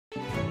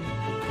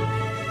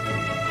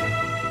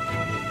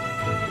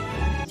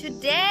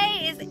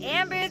today is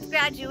Amber's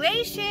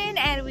graduation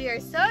and we are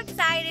so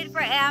excited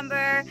for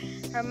Amber.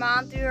 Her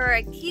mom threw her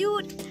a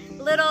cute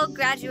little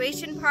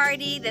graduation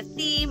party. The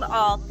theme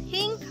all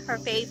pink, her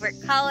favorite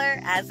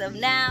color as of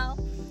now.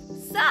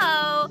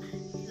 So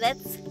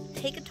let's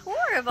take a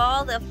tour of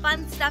all the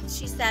fun stuff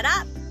she set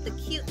up, the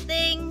cute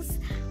things,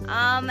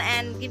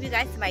 and give you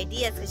guys some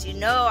ideas because you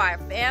know our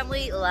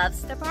family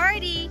loves to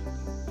party.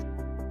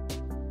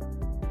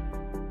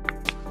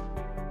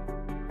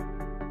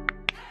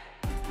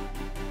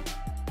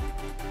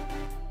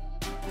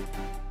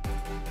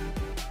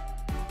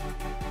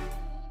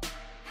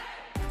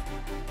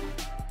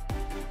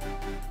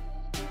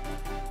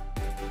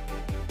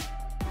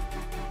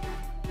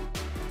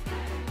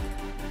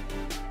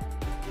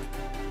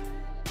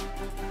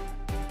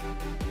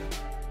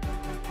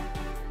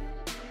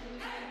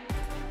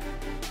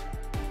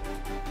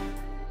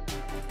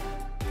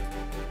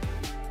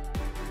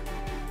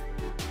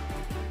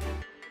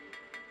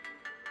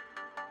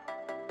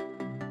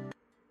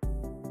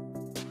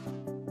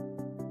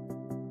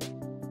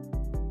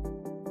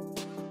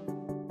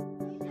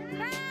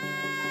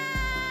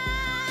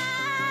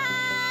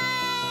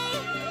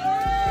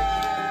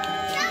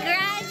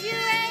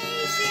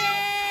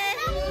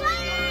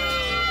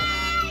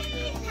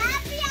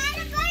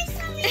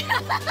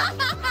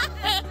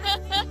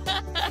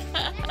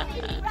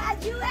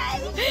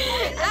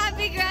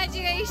 Happy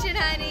graduation,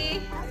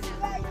 honey.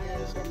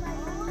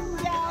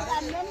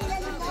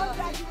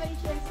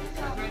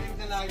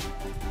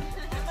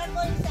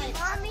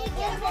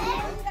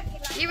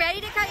 You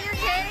ready to cut your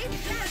cake?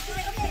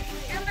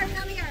 Amber,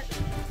 come here.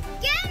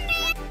 Get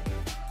me!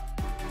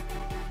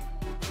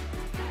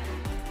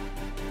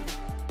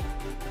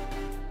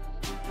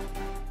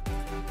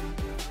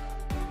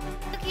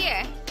 Look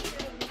here.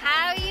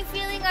 How are you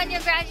feeling on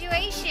your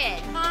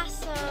graduation?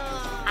 Awesome.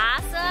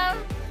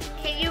 Awesome?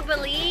 Can you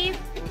believe?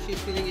 She's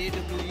feeling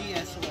AWE-SOME.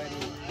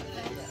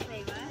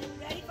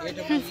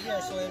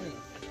 AWE-SOME.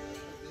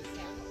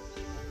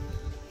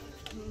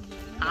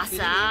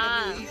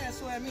 Awesome.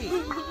 AWE-SOME.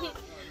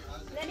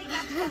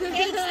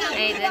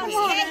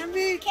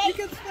 Cake.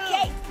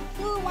 Cake.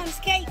 Who wants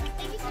cake? Of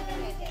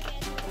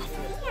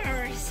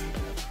course.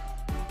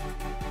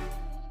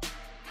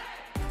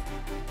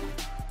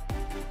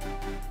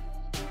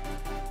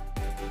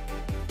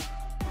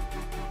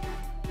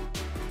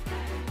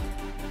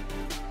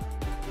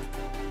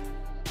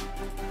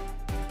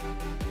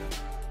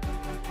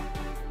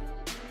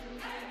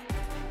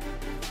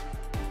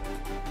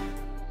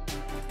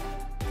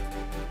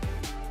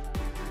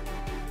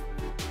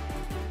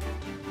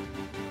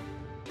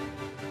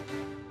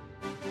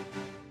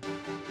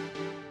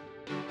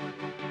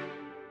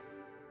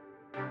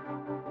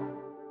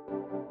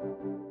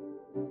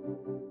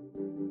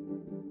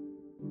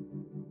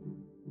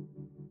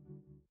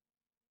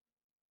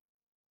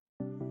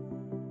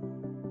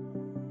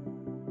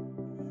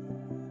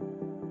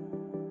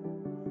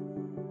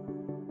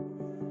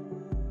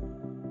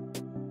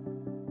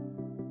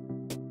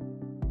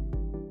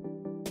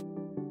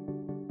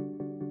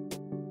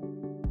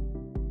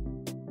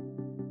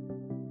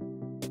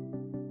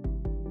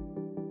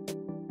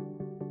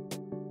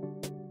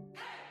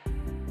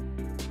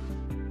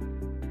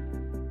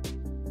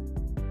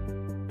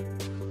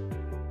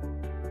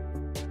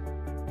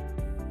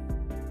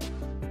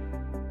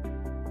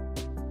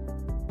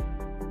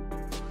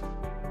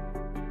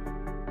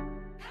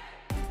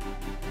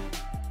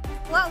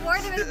 What word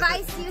of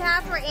advice do you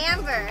have for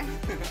Amber?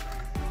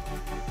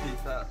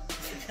 Peace out.